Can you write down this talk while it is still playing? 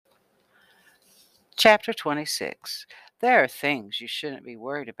Chapter 26. There are things you shouldn't be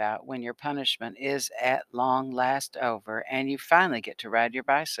worried about when your punishment is at long last over and you finally get to ride your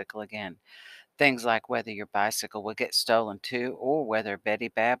bicycle again. Things like whether your bicycle will get stolen too, or whether Betty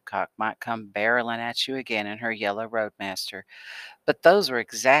Babcock might come barreling at you again in her yellow Roadmaster. But those were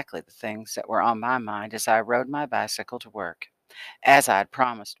exactly the things that were on my mind as I rode my bicycle to work. As I had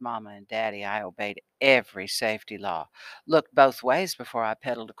promised Mama and Daddy, I obeyed every safety law, looked both ways before I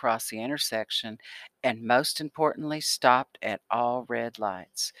pedaled across the intersection, and most importantly, stopped at all red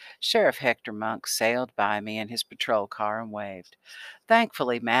lights. Sheriff Hector Monk sailed by me in his patrol car and waved.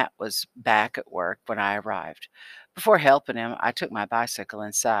 Thankfully, Matt was back at work when I arrived. Before helping him, I took my bicycle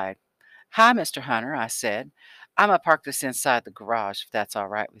inside. "Hi, Mr. Hunter," I said. "I'm going to park this inside the garage, if that's all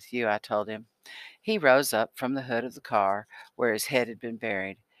right with you," I told him. He rose up from the hood of the car where his head had been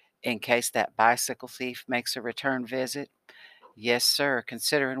buried. "In case that bicycle thief makes a return visit?" "Yes, sir,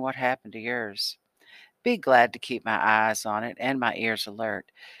 considering what happened to yours." "Be glad to keep my eyes on it and my ears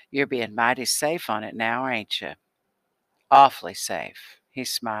alert. You're being mighty safe on it now, ain't you?" "Awfully safe." He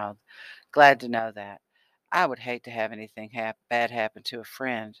smiled. "Glad to know that. I would hate to have anything bad happen to a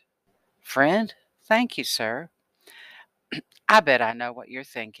friend." "Friend? Thank you, sir." I bet I know what you're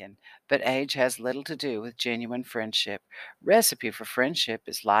thinking, but age has little to do with genuine friendship. Recipe for friendship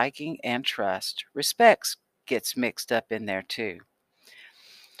is liking and trust. Respect gets mixed up in there too.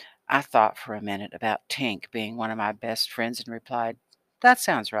 I thought for a minute about Tink being one of my best friends and replied, "That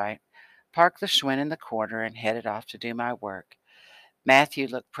sounds right." Parked the Schwinn in the corner and headed off to do my work. Matthew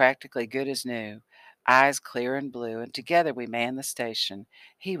looked practically good as new, eyes clear and blue, and together we manned the station.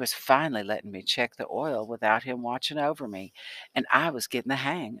 He was finally letting me check the oil without him watching over me, and I was getting the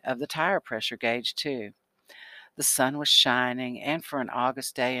hang of the tire pressure gauge, too. The sun was shining, and for an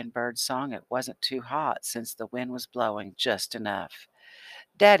August day in Birdsong, it wasn't too hot since the wind was blowing just enough.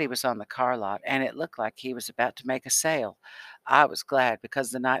 Daddy was on the car lot, and it looked like he was about to make a sale. I was glad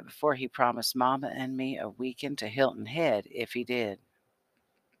because the night before he promised Mama and me a weekend to Hilton Head if he did.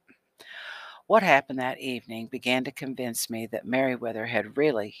 What happened that evening began to convince me that Merriweather had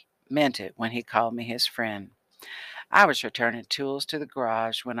really meant it when he called me his friend. I was returning tools to the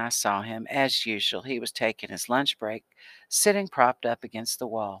garage when I saw him. As usual, he was taking his lunch break, sitting propped up against the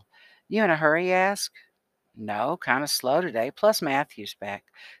wall. "You in a hurry?" he asked. "No, kind of slow today, plus Matthew's back."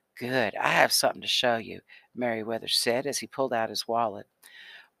 "Good, I have something to show you," Merriweather said as he pulled out his wallet.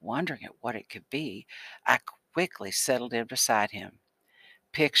 Wondering at what it could be, I quickly settled in beside him.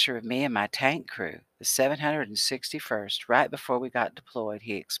 "Picture of me and my tank crew, the 761st, right before we got deployed,"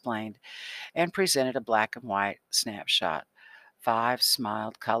 he explained, and presented a black and white snapshot. Five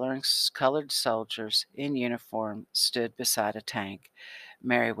smiled, colored soldiers in uniform stood beside a tank.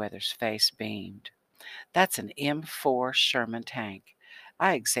 Merriweather's face beamed. "That's an M4 Sherman tank."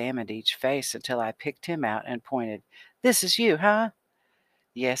 I examined each face until I picked him out and pointed. "This is you, huh?"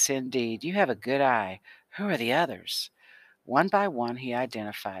 "Yes, indeed. You have a good eye. Who are the others?" One by one he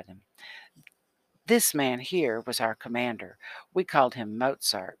identified them. This man here was our commander. We called him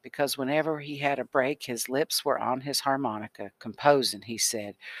Mozart because whenever he had a break, his lips were on his harmonica, composing, he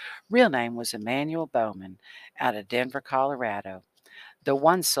said. Real name was Emmanuel Bowman, out of Denver, Colorado. The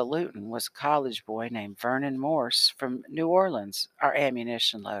one saluting was a college boy named Vernon Morse from New Orleans, our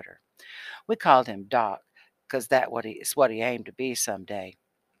ammunition loader. We called him Doc because is what he aimed to be someday.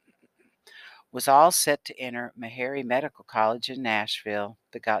 Was all set to enter Meharry Medical College in Nashville,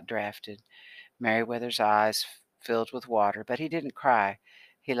 but got drafted. Merriweather's eyes filled with water, but he didn't cry.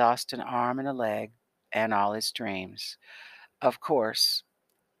 He lost an arm and a leg and all his dreams. Of course,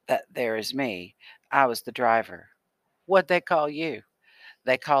 that there is me. I was the driver. "What'd they call you?"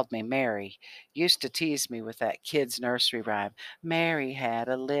 "They called me Mary. Used to tease me with that kid's nursery rhyme, 'Mary had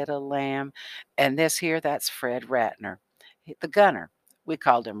a little lamb.' And this here, that's Fred Ratner, the gunner. We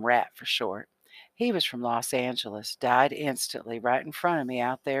called him Rat for short. He was from Los Angeles, died instantly right in front of me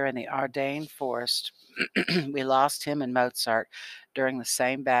out there in the Ardennes forest. We lost him and Mozart during the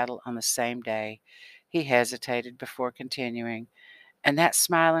same battle on the same day." He hesitated before continuing. "And that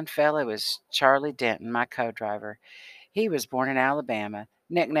smiling fellow is Charlie Denton, my co-driver. He was born in Alabama.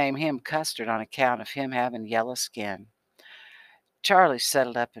 Nickname him Custard on account of him having yellow skin. Charlie's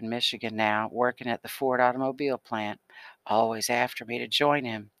settled up in Michigan now, working at the Ford automobile plant. Always after me to join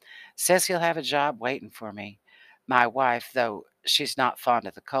him. Says he'll have a job waiting for me. My wife, though she's not fond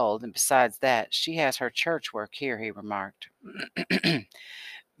of the cold, and besides that, she has her church work here," he remarked.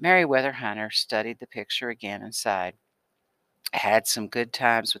 Meriwether Hunter studied the picture again and sighed. "Had some good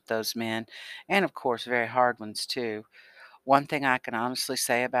times with those men, and of course very hard ones too. One thing I can honestly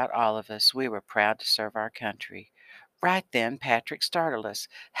say about all of us, we were proud to serve our country." Right then, Patrick startled us.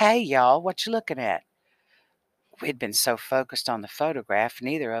 "Hey, y'all, what you looking at?" We'd been so focused on the photograph,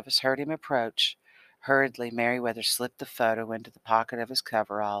 neither of us heard him approach. Hurriedly, Merriweather slipped the photo into the pocket of his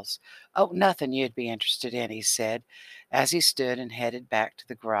coveralls. "Oh, nothing you'd be interested in," he said, as he stood and headed back to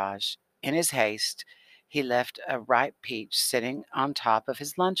the garage. In his haste, he left a ripe peach sitting on top of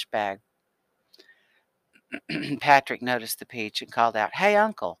his lunch bag. Patrick noticed the peach and called out, "Hey,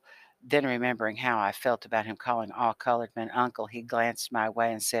 Uncle." Then, remembering how I felt about him calling all colored men uncle, he glanced my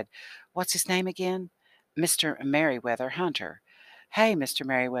way and said, "What's his name again?" "Mr. Merriweather Hunter." "Hey, Mr.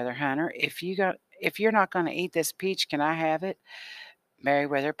 Merriweather Hunter, if you're not going to eat this peach, can I have it?"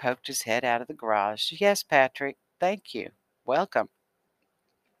 Merriweather poked his head out of the garage. "Yes, Patrick. Thank you. Welcome."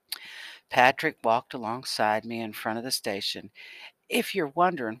 Patrick walked alongside me in front of the station. "If you're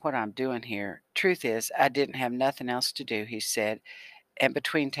wondering what I'm doing here, truth is I didn't have nothing else to do," he said, and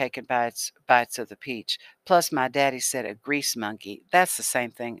between taking bites of the peach. "Plus, my daddy said a grease monkey, that's the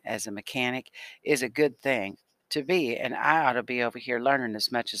same thing as a mechanic, is a good thing to be, and I ought to be over here learning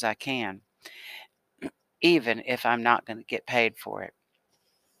as much as I can, even if I'm not going to get paid for it."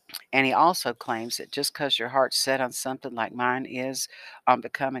 And he also claims that just 'cause your heart's set on something like mine is, on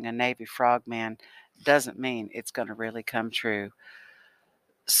becoming a Navy frogman, doesn't mean it's going to really come true.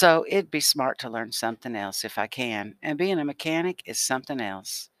 So it'd be smart to learn something else if I can, and being a mechanic is something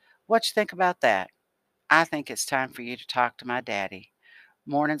else. What you think about that? I think it's time for you to talk to my daddy.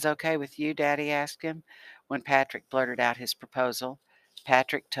 "Morning's okay with you?" Daddy asked him. When Patrick blurted out his proposal,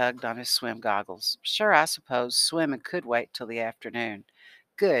 Patrick tugged on his swim goggles. "Sure, I suppose swimming could wait till the afternoon."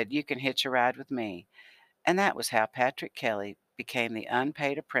 "Good, you can hitch a ride with me." And that was how Patrick Kelly became the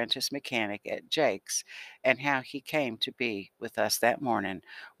unpaid apprentice mechanic at Jake's, and how he came to be with us that morning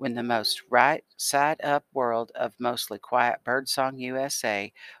when the most right side up world of mostly quiet birdsong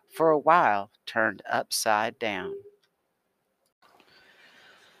USA for a while turned upside down.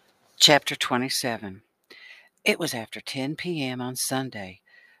 Chapter 27. It was after 10 p.m. on Sunday,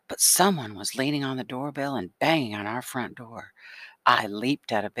 but someone was leaning on the doorbell and banging on our front door. I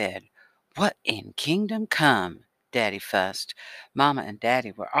leaped out of bed. "What in kingdom come?" Daddy fussed. Mama and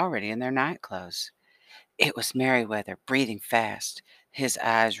Daddy were already in their night clothes. It was Merriweather, breathing fast, his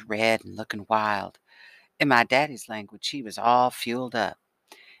eyes red and looking wild. In my daddy's language, he was all fueled up.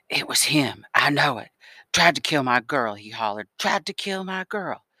 "It was him. I know it. Tried to kill my girl," he hollered. "Tried to kill my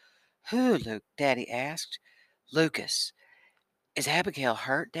girl." "Who, Luke?" Daddy asked. "Lucas." "Is Abigail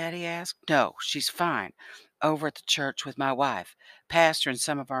hurt?" Daddy asked. "No, she's fine. Over at the church with my wife. Pastor and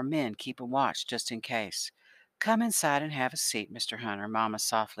some of our men keeping watch just in case." "Come inside and have a seat, Mr. Hunter," Mama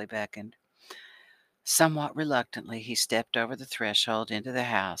softly beckoned. Somewhat reluctantly, he stepped over the threshold into the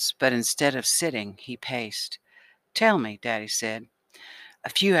house, but instead of sitting, he paced. "Tell me," Daddy said.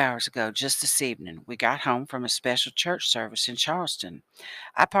 "A few hours ago, just this evening, we got home from a special church service in Charleston.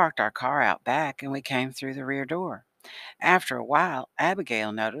 I parked our car out back and we came through the rear door. After a while,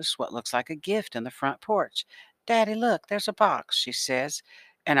 Abigail noticed what looks like a gift in the front porch. 'Daddy, look, there's a box,' she says.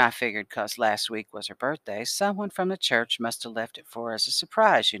 And I figured 'cause last week was her birthday, someone from the church must have left it for her as a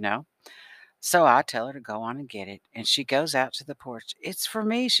surprise, you know. So I tell her to go on and get it, and she goes out to the porch. 'It's for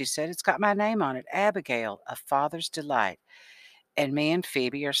me,' she said. 'It's got my name on it, Abigail, a father's delight.' And me and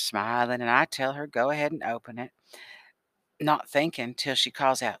Phoebe are smiling, and I tell her go ahead and open it, not thinking till she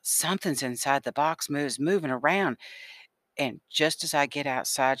calls out, 'Something's inside the box, moving around.' And just as I get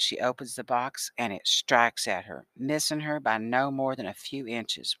outside, she opens the box and it strikes at her, missing her by no more than a few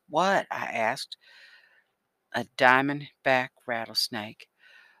inches. 'What?' I asked. 'A diamond-back rattlesnake.'"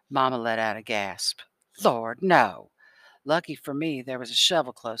 Mama let out a gasp. "Lord, no!" Lucky for me, there was a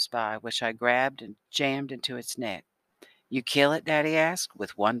shovel close by, which I grabbed and jammed into its neck. "You kill it?" Daddy asked.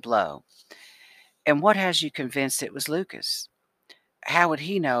 "With one blow." "And what has you convinced it was Lucas?" "How would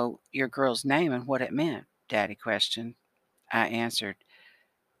he know your girl's name and what it meant?" Daddy questioned. I answered,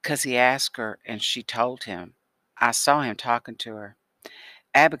 "'Cause he asked her and she told him. I saw him talking to her."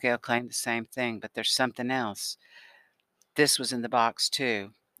 Abigail claimed the same thing, but there's something else. This was in the box,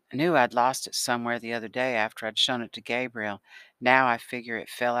 too. I knew I'd lost it somewhere the other day after I'd shown it to Gabriel. Now I figure it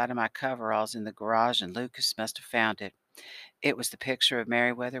fell out of my coveralls in the garage and Lucas must have found it. It was the picture of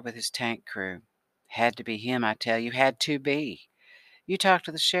Merriweather with his tank crew. Had to be him, I tell you. Had to be. "You talked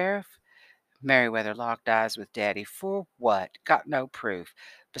to the sheriff?" Merriweather locked eyes with Daddy. "For what? Got no proof.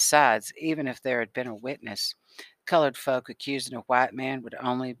 Besides, even if there had been a witness, colored folk accusing a white man would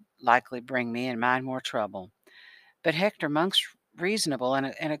only likely bring me and mine more trouble." "But Hector Monk's reasonable and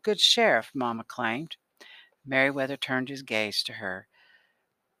a good sheriff," Mama claimed. Merriweather turned his gaze to her.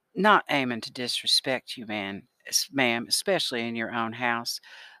 "Not aiming to disrespect you, ma'am, especially in your own house,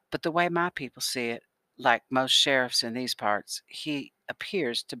 but the way my people see it, like most sheriffs in these parts, he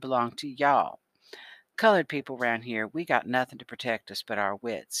appears to belong to y'all. Colored people round here, we got nothing to protect us but our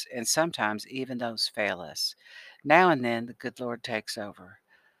wits, and sometimes even those fail us. Now and then the good Lord takes over.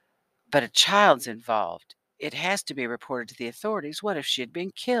 But a child's involved. It has to be reported to the authorities. What if she'd been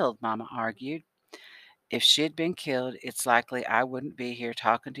killed? Mama argued. If she'd been killed, it's likely I wouldn't be here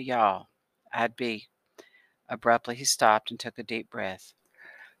talking to y'all. I'd be. Abruptly, he stopped and took a deep breath.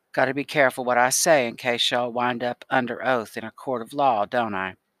 Got to be careful what I say in case y'all wind up under oath in a court of law, don't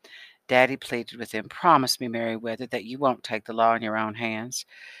I? Daddy pleaded with him. Promise me, Meriwether, that you won't take the law in your own hands.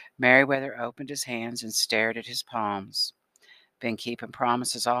 Meriwether opened his hands and stared at his palms. Been keeping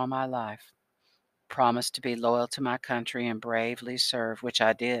promises all my life. Promised to be loyal to my country and bravely serve, which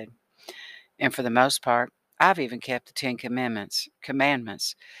I did. And for the most part, I've even kept the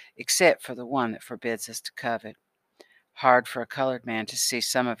Commandments, except for the one that forbids us to covet. Hard for a colored man to see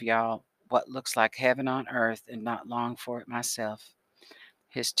some of y'all what looks like heaven on earth and not long for it myself.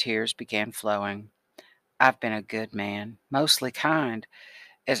 His tears began flowing. I've been a good man, mostly kind,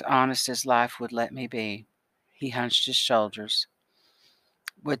 as honest as life would let me be. He hunched his shoulders.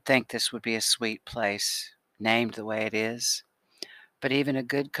 Would think this would be a sweet place, named the way it is. But even a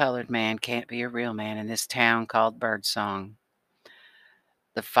good colored man can't be a real man in this town called Birdsong.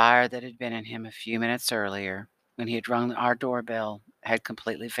 The fire that had been in him a few minutes earlier, when he had rung our doorbell, had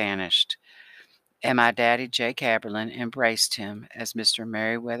completely vanished, and my daddy, Jake Aberlin, embraced him as Mr.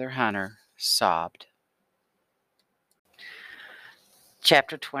 Meriwether Hunter sobbed.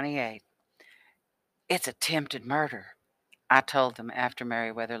 Chapter 28. It's attempted murder, I told them after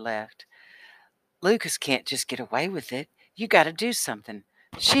Meriwether left. Lucas can't just get away with it. You got to do something.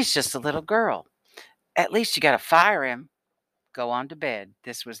 She's just a little girl. At least you got to fire him. Go on to bed.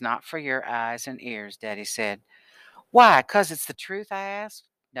 This was not for your eyes and ears, Daddy said. Why? 'Cause it's the truth, I asked.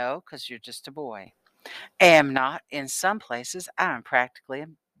 No, 'cause you're just a boy. Am not. In some places, I'm practically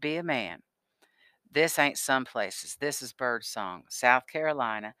be a man. This ain't some places. This is Birdsong, South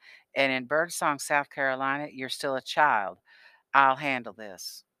Carolina. And in Birdsong, South Carolina, you're still a child. I'll handle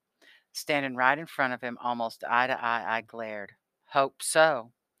this. Standing right in front of him, almost eye to eye, I glared. Hope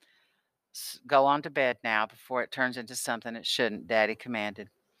so. Go on to bed now before it turns into something it shouldn't, Daddy commanded.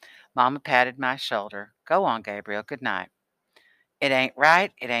 Mama patted my shoulder. Go on, Gabriel. Good night. It ain't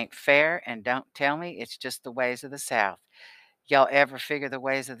right, it ain't fair, and don't tell me it's just the ways of the South. Y'all ever figure the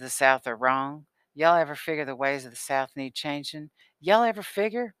ways of the South are wrong? Y'all ever figure the ways of the South need changing? Y'all ever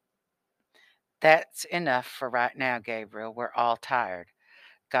figure? That's enough for right now, Gabriel. We're all tired.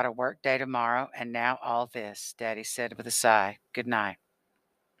 Got a work day tomorrow, and now all this, Daddy said with a sigh. Good night.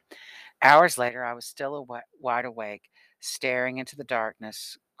 Hours later, I was still wide awake, staring into the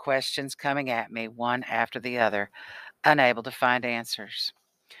darkness, questions coming at me one after the other, unable to find answers.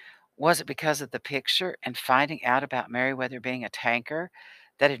 Was it because of the picture and finding out about Meriwether being a tanker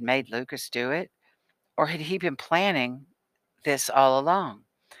that had made Lucas do it? Or had he been planning this all along?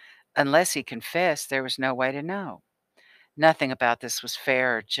 Unless he confessed, there was no way to know. Nothing about this was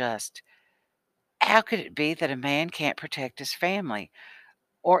fair or just. How could it be that a man can't protect his family,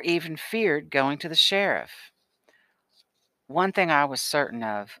 or even feared going to the sheriff? One thing I was certain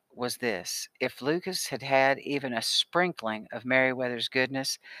of was this: if Lucas had had even a sprinkling of Meriwether's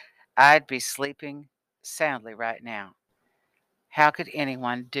goodness, I'd be sleeping soundly right now. How could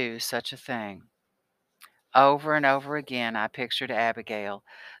anyone do such a thing? Over and over again, I pictured Abigail,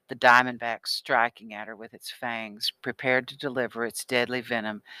 the diamondback striking at her with its fangs, prepared to deliver its deadly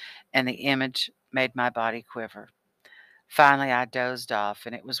venom, and the image made my body quiver. Finally, I dozed off,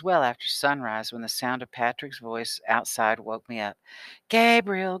 and it was well after sunrise when the sound of Patrick's voice outside woke me up.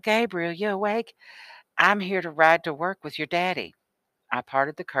 Gabriel, Gabriel, you awake? I'm here to ride to work with your daddy. I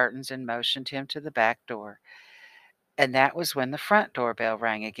parted the curtains and motioned him to the back door. And that was when the front doorbell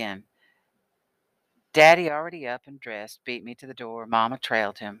rang again. Daddy, already up and dressed, beat me to the door. Mama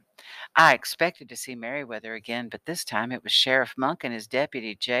trailed him. I expected to see Meriwether again, but this time it was Sheriff Monk and his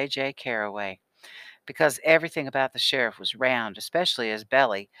deputy, J.J. Carraway, because everything about the sheriff was round, especially his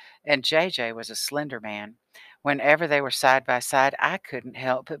belly, and J.J. was a slender man. Whenever they were side by side, I couldn't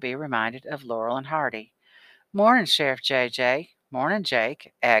help but be reminded of Laurel and Hardy. Morning, Sheriff J.J. Morning,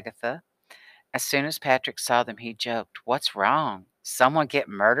 Jake, Agatha. As soon as Patrick saw them, he joked, What's wrong? Someone get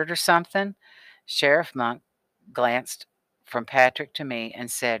murdered or something? Sheriff Monk glanced from Patrick to me and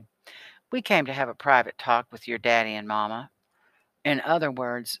said, We came to have a private talk with your daddy and mama. In other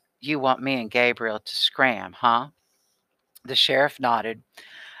words, you want me and Gabriel to scram, huh? The sheriff nodded.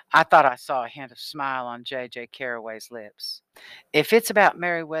 I thought I saw a hint of smile on J.J. Carraway's lips. If it's about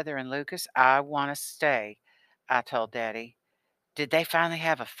Meriwether and Lucas, I want to stay, I told Daddy. Did they finally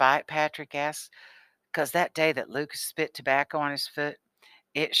have a fight? Patrick asked. 'Cause that day that Lucas spit tobacco on his foot,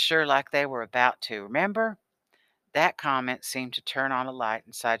 It's sure like they were about to, remember? That comment seemed to turn on a light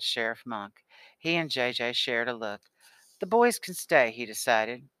inside Sheriff Monk. He and JJ shared a look. The boys can stay, he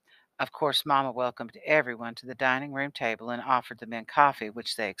decided. Of course, Mama welcomed everyone to the dining room table and offered the men coffee,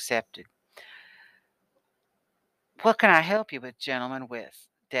 which they accepted. "What can I help you with, gentlemen, with?"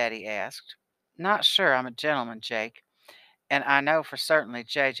 Daddy asked. "Not sure I'm a gentleman, Jake, and I know for certainly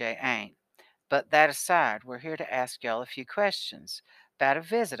JJ ain't. But that aside, we're here to ask y'all a few questions about a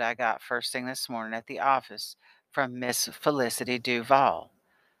visit I got first thing this morning at the office from Miss Felicity Duval."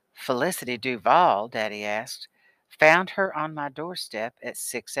 "Felicity Duval?" Daddy asked. "Found her on my doorstep at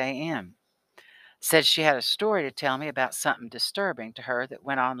 6 a.m. Said she had a story to tell me about something disturbing to her that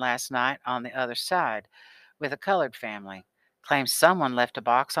went on last night on the other side with a colored family. Claims someone left a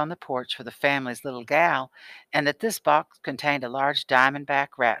box on the porch for the family's little gal, and that this box contained a large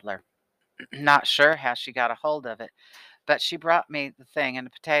diamondback rattler. Not sure how she got a hold of it, but she brought me the thing in a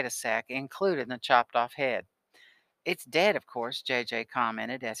potato sack, including the chopped off head. It's dead, of course," JJ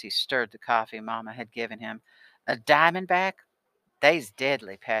commented as he stirred the coffee Mama had given him. "A diamondback? They's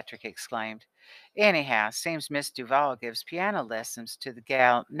deadly," Patrick exclaimed. "Anyhow, seems Miss Duval gives piano lessons to the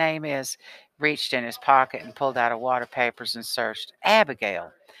gal. Name is—" Reached in his pocket and pulled out a wad of papers and searched.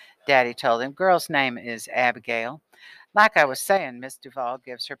 "Abigail," Daddy told him. "Girl's name is Abigail. Like I was saying, Miss Duval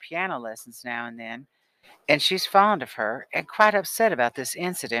gives her piano lessons now and then, and she's fond of her and quite upset about this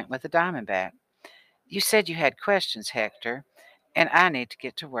incident with the diamondback. You said you had questions, Hector, and I need to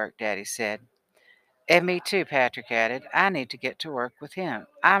get to work," Daddy said. "And me too," Patrick added. "I need to get to work with him.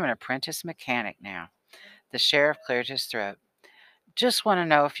 I'm an apprentice mechanic now." The sheriff cleared his throat. "Just want to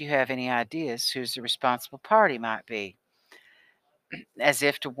know if you have any ideas who's the responsible party might be." As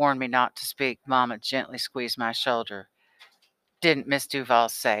if to warn me not to speak, Mama gently squeezed my shoulder. "Didn't Miss Duval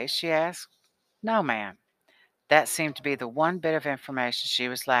say?" she asked. "No, ma'am." That seemed to be the one bit of information she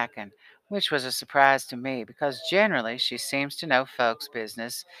was lacking, which was a surprise to me because generally she seems to know folks'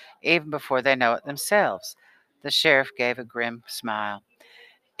 business even before they know it themselves. The sheriff gave a grim smile.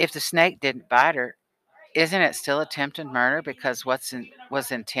 "If the snake didn't bite her, isn't it still attempted murder because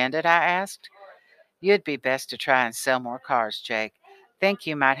was intended?" I asked. "You'd be best to try and sell more cars, Jake. Think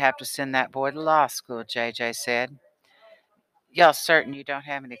you might have to send that boy to law school," JJ said. "Y'all certain you don't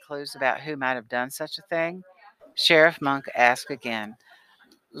have any clues about who might have done such a thing?" Sheriff Monk asked again.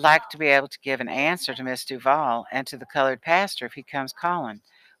 "Like to be able to give an answer to Miss Duval and to the colored pastor if he comes calling,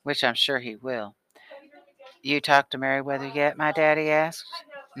 which I'm sure he will." "You talked to Merriweather yet?" my daddy asked.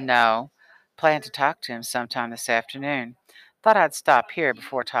 "No. Plan to talk to him sometime this afternoon. Thought I'd stop here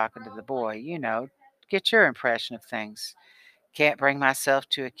before talking to the boy, get your impression of things." "Can't bring myself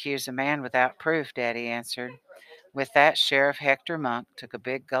to accuse a man without proof," Daddy answered. With that, Sheriff Hector Monk took a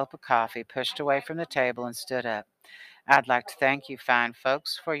big gulp of coffee, pushed away from the table, and stood up. "I'd like to thank you fine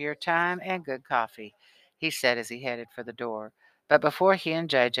folks for your time and good coffee," he said as he headed for the door. But before he and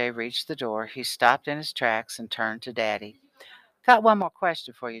JJ reached the door, he stopped in his tracks and turned to Daddy. "Got one more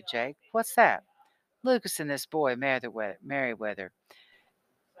question for you, Jake." "What's that?" "Lucas and this boy, Merriweather.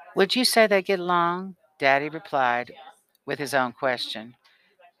 Would you say they get along?" Daddy replied with his own question.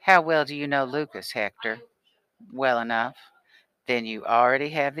 "How well do you know Lucas, Hector?" "Well enough." "Then you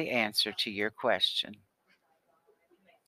already have the answer to your question."